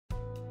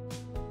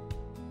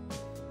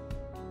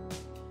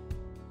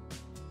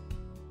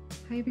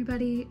Hi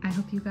everybody, I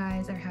hope you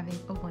guys are having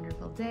a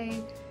wonderful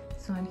day.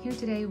 So I'm here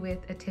today with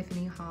a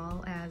Tiffany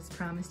haul as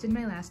promised in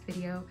my last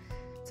video.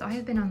 So I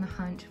have been on the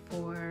hunt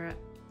for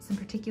some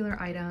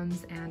particular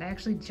items and I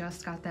actually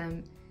just got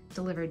them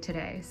delivered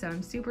today. So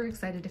I'm super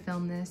excited to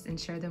film this and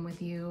share them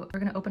with you. We're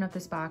gonna open up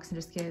this box and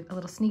just give a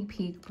little sneak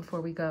peek before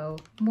we go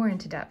more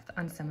into depth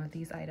on some of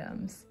these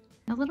items.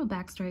 A little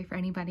backstory for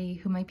anybody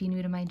who might be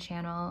new to my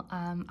channel.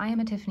 I am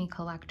a Tiffany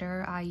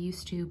collector. I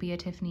used to be a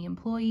Tiffany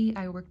employee.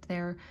 I worked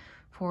there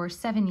for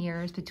 7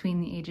 years between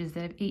the ages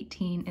of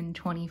 18 and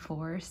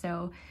 24.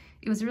 So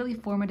it was a really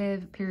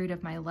formative period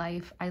of my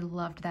life. I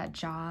loved that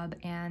job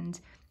and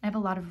I have a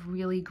lot of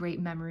really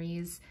great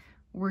memories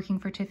working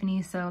for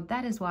Tiffany. So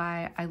that is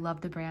why I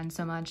love the brand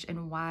so much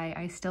and why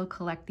I still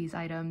collect these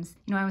items.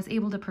 You know, I was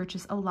able to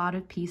purchase a lot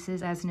of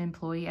pieces as an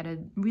employee at a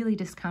really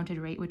discounted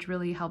rate, which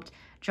really helped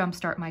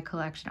jumpstart my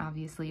collection,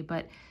 obviously.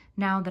 But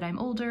now that I'm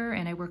older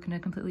and I work in a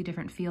completely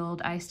different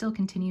field, I still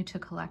continue to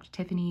collect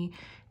Tiffany,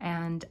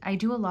 and I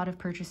do a lot of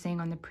purchasing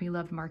on the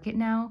pre-loved market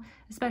now,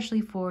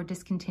 especially for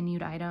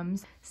discontinued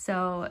items.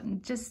 So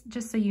just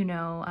so you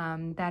know,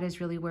 that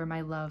is really where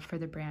my love for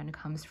the brand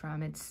comes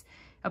from. It's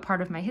a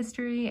part of my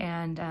history,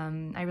 and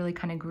I really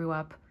kind of grew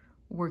up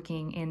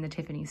working in the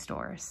Tiffany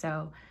store.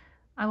 So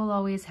I will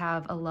always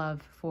have a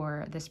love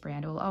for this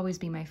brand. It will always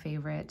be my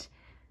favorite.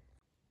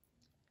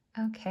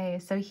 Okay,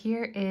 so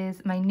here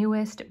is my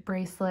newest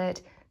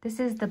bracelet. This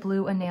is the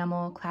blue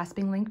enamel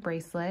clasping link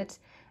bracelet,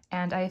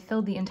 and I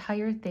filled the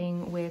entire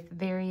thing with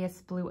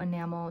various blue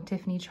enamel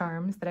Tiffany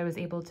charms that I was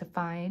able to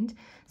find.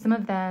 Some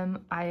of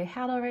them I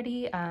had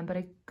already, but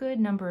a good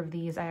number of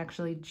these I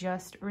actually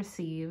just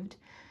received,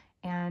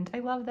 and I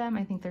love them.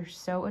 I think they're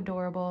so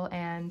adorable,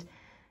 and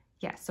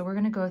yeah, so we're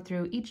gonna go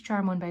through each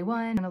charm one by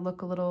one. I'm gonna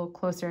look a little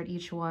closer at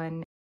each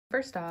one.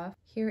 First off,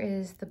 here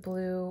is the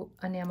blue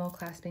enamel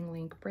clasping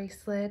link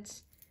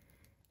bracelet.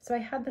 So I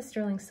had the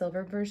sterling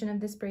silver version of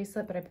this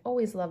bracelet, but I've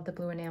always loved the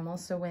blue enamel.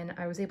 So when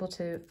I was able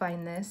to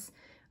find this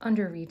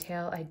under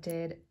retail, I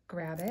did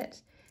grab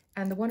it.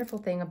 And the wonderful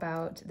thing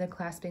about the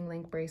clasping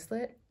link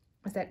bracelet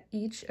is that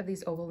each of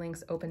these oval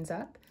links opens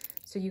up.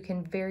 So you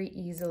can very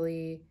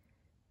easily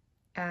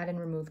add and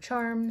remove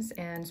charms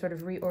and sort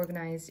of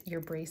reorganize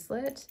your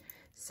bracelet.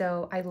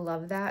 So I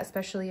love that,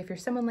 especially if you're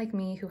someone like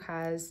me who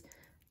has,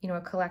 you know,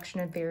 a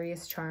collection of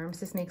various charms.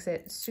 This makes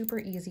it super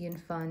easy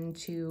and fun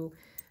to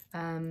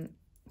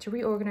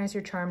reorganize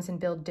your charms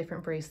and build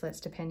different bracelets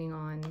depending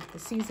on the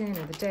season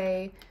or the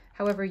day,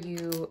 however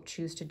you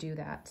choose to do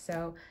that.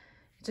 So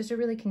it's just a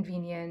really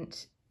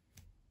convenient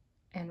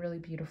and really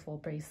beautiful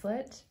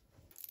bracelet.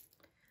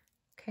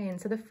 Okay,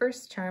 and so the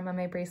first charm on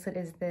my bracelet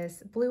is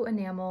this blue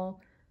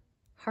enamel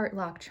heart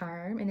lock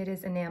charm, and it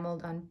is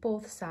enameled on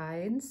both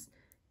sides.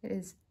 It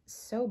is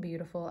so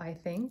beautiful, I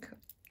think.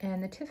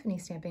 And the Tiffany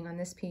stamping on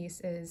this piece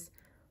is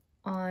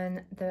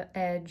on the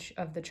edge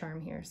of the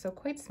charm here. So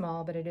quite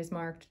small, but it is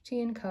marked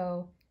Tiffany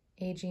Co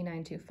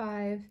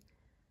AG925.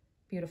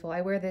 Beautiful.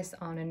 I wear this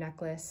on a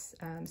necklace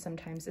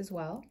sometimes as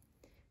well.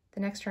 The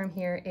next charm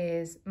here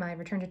is my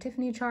Return to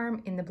Tiffany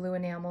charm in the blue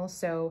enamel.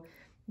 So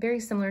very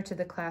similar to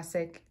the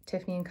classic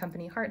Tiffany &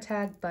 Company heart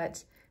tag,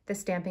 but the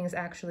stamping is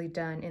actually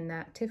done in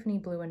that Tiffany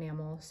blue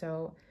enamel.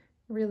 So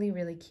really,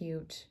 really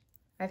cute.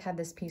 I've had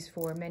this piece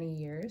for many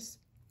years.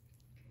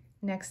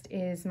 Next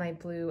is my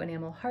blue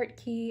enamel heart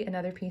key,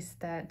 another piece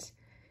that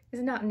is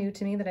not new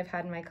to me that I've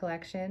had in my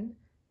collection,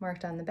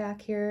 marked on the back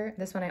here.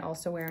 This one I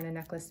also wear on a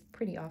necklace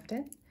pretty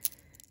often.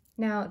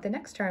 Now the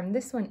next charm,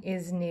 this one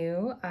is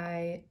new.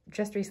 I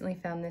just recently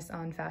found this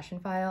on Fashion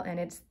File, and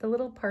it's the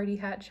little party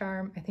hat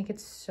charm. I think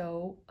it's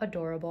so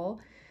adorable.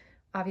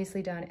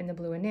 Obviously done in the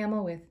blue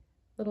enamel with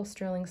little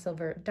sterling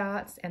silver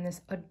dots and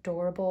this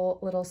adorable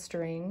little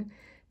string.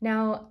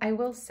 Now I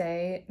will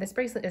say this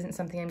bracelet isn't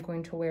something I'm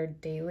going to wear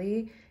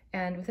daily.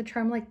 And with a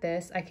charm like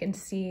this, I can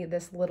see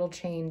this little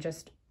chain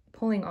just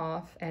pulling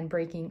off and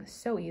breaking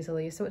so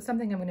easily. So it's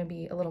something I'm going to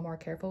be a little more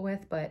careful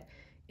with, but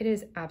it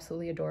is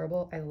absolutely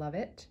adorable. I love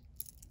it.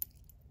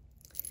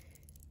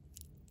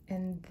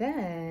 And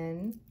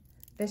then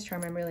this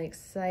charm I'm really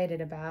excited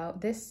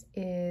about. This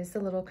is the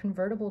little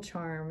convertible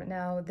charm.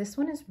 Now this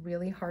one is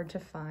really hard to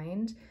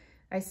find.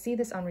 I see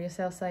this on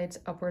resale sites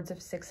upwards of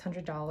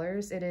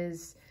 $600. It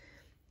is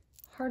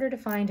harder to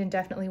find and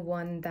definitely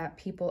one that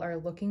people are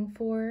looking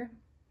for.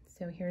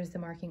 So here's the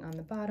marking on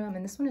the bottom,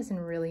 and this one is in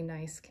really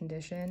nice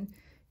condition.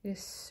 It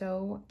is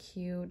so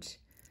cute.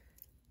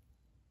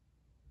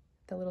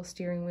 The little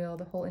steering wheel,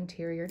 the whole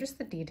interior, just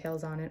the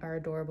details on it are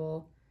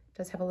adorable. It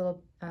does have a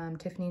little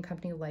Tiffany &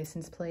 Company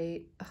license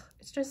plate. Ugh,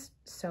 it's just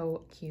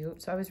so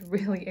cute. So I was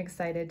really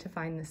excited to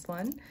find this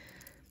one.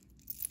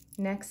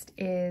 Next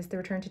is the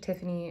Return to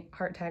Tiffany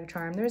heart tag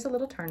charm. There's a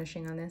little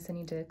tarnishing on this. I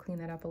need to clean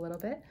that up a little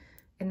bit.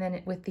 And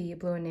then with the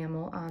blue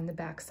enamel on the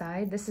back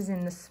side. This is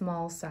in the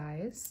small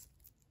size.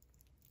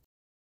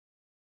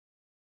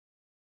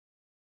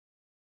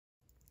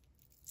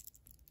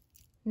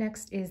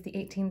 Next is the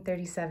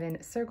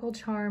 1837 circle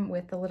charm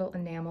with the little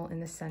enamel in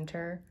the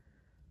center.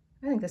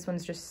 I think this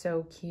one's just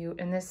so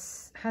cute, and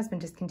this has been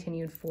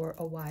discontinued for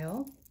a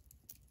while.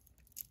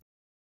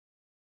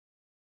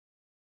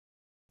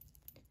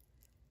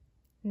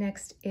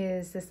 Next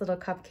is this little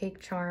cupcake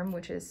charm,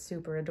 which is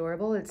super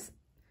adorable. It's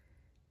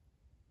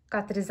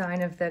got the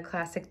design of the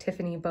classic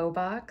Tiffany bow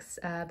box,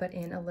 but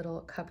in a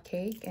little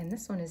cupcake, and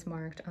this one is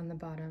marked on the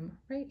bottom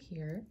right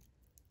here.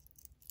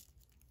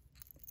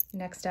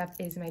 Next up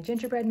is my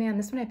gingerbread man.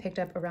 This one I picked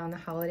up around the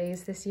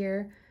holidays this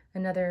year.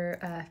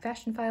 Another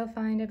fashion file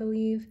find, I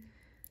believe.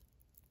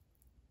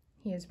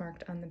 He is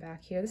marked on the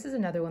back here. This is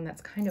another one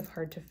that's kind of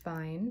hard to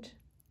find,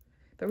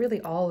 but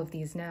really all of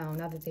these now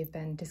that they've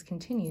been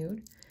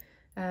discontinued.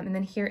 And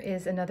then here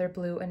is another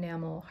blue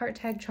enamel heart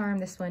tag charm,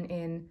 this one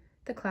in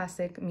the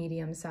classic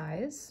medium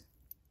size.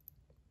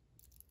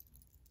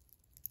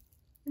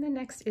 And then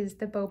next is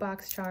the bow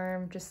box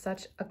charm, just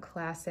such a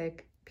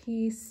classic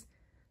piece.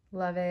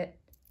 Love it.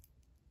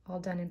 All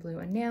done in blue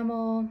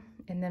enamel.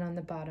 And then on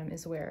the bottom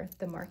is where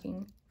the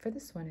marking for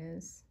this one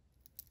is.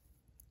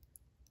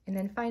 And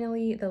then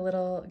finally, the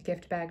little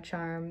gift bag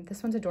charm.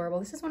 This one's adorable.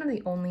 This is one of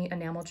the only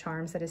enamel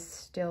charms that is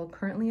still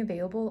currently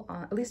available,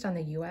 at least on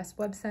the US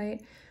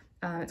website.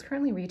 It's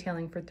currently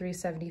retailing for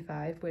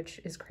 $3.75, which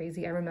is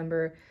crazy. I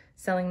remember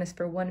selling this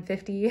for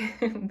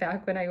 $1.50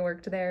 back when I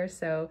worked there.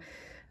 So,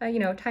 you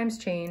know, times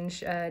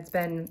change. It's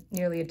been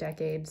nearly a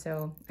decade,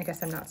 so I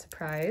guess I'm not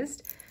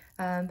surprised.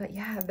 But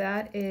yeah,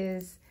 that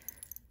is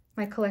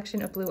my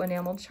collection of blue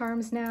enamel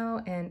charms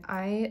now, and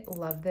I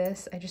love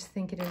this. I just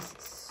think it is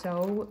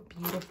so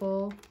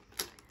beautiful.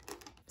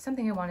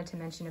 Something I wanted to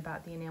mention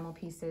about the enamel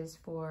pieces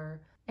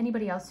for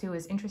anybody else who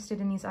is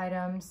interested in these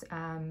items,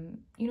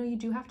 you know, you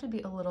do have to be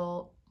a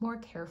little more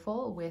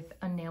careful with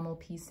enamel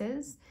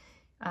pieces.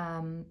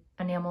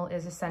 Enamel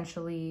is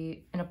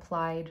essentially an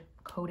applied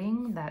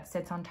coating that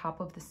sits on top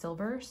of the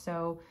silver.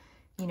 So,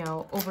 you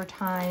know, over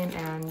time,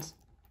 and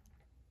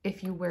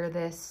if you wear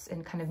this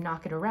and kind of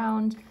knock it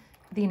around,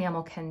 the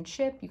enamel can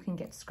chip, you can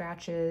get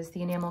scratches.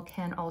 The enamel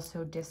can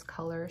also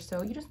discolor.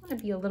 So you just want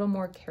to be a little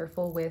more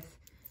careful with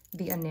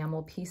the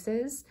enamel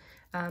pieces,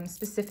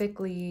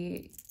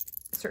 specifically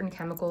certain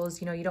chemicals.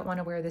 You know, you don't want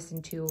to wear this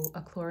into a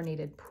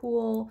chlorinated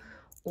pool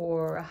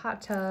or a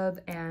hot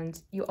tub,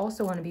 and you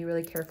also want to be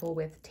really careful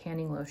with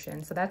tanning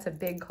lotion. So that's a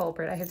big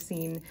culprit. I have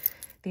seen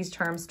these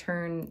charms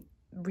turn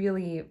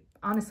really,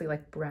 honestly,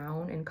 like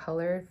brown in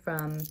color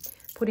from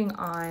putting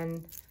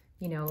on,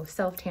 you know,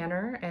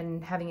 self-tanner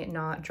and having it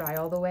not dry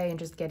all the way and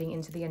just getting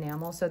into the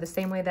enamel. So the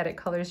same way that it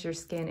colors your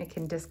skin, it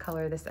can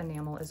discolor this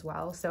enamel as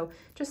well. So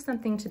just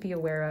something to be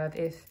aware of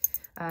if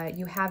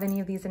you have any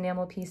of these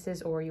enamel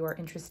pieces or you are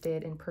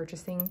interested in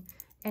purchasing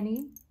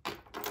any.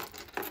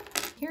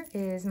 Here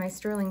is my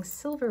sterling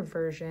silver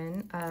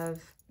version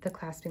of the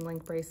clasping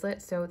link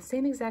bracelet. So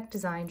same exact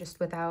design, just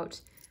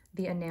without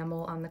the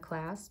enamel on the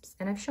clasps.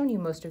 And I've shown you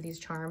most of these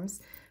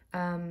charms.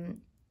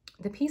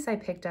 The piece I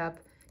picked up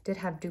did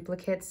have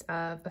duplicates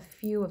of a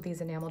few of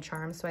these enamel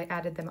charms, so I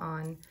added them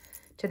on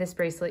to this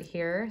bracelet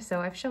here. So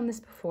I've shown this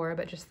before,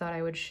 but just thought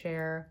I would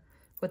share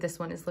what this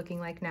one is looking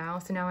like now.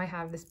 So now I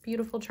have this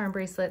beautiful charm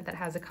bracelet that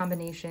has a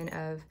combination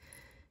of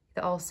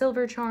the all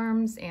silver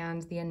charms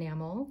and the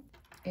enamel,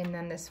 and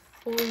then this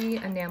fully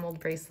enameled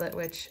bracelet,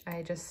 which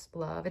I just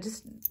love.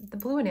 The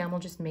blue enamel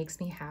just makes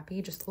me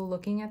happy just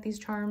looking at these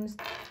charms.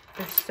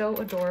 They're so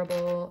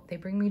adorable. They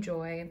bring me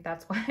joy.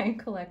 That's why I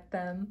collect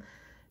them.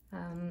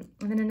 And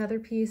then another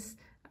piece,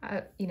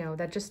 you know,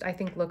 that just I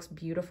think looks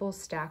beautiful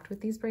stacked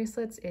with these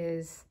bracelets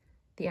is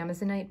the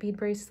Amazonite bead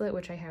bracelet,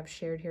 which I have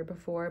shared here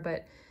before.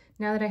 But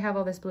now that I have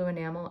all this blue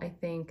enamel, I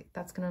think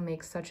that's going to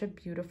make such a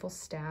beautiful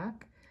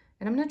stack.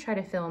 And I'm going to try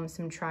to film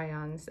some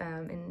try-ons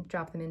and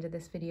drop them into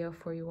this video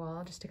for you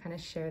all, just to kind of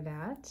share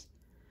that.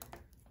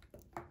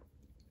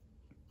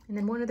 And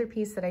then one other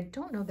piece that I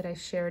don't know that I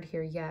shared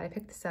here yet, I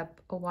picked this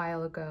up a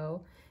while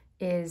ago,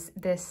 is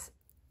this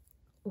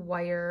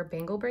wire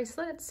bangle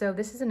bracelet. So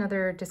this is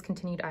another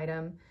discontinued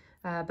item,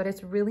 but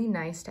it's really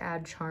nice to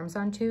add charms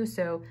onto.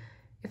 So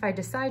if I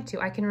decide to,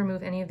 I can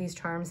remove any of these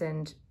charms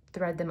and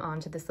thread them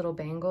onto this little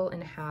bangle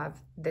and have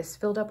this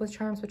filled up with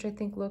charms, which I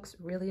think looks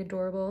really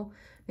adorable.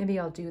 Maybe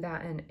I'll do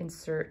that and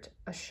insert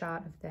a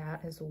shot of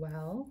that as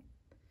well.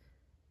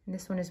 And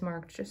this one is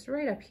marked just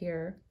right up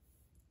here.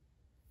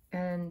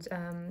 And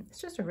it's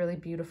just a really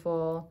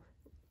beautiful,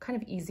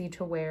 kind of easy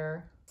to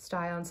wear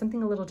style, and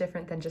something a little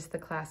different than just the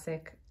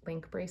classic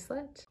link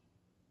bracelet.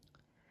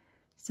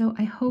 So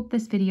I hope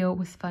this video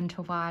was fun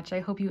to watch.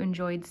 I hope you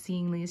enjoyed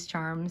seeing these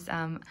charms.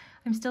 I'm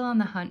still on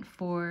the hunt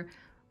for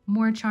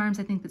more charms.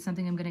 I think that's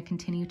something I'm going to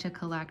continue to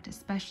collect,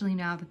 especially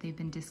now that they've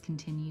been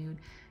discontinued.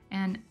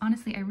 And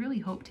honestly, I really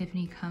hope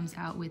Tiffany comes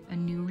out with a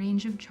new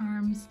range of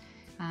charms.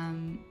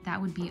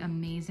 That would be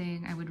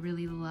amazing. I would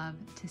really love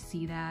to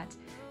see that.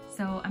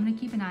 So I'm going to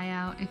keep an eye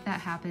out. If that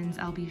happens,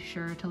 I'll be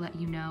sure to let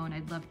you know, and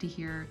I'd love to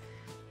hear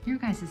your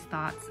guys'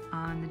 thoughts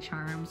on the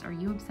charms. Are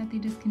you upset they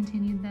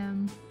discontinued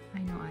them? I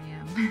know I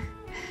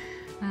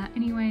am.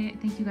 Anyway,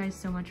 thank you guys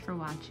so much for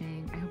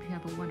watching. I hope you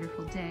have a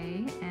wonderful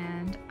day,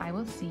 and I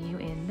will see you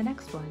in the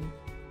next one.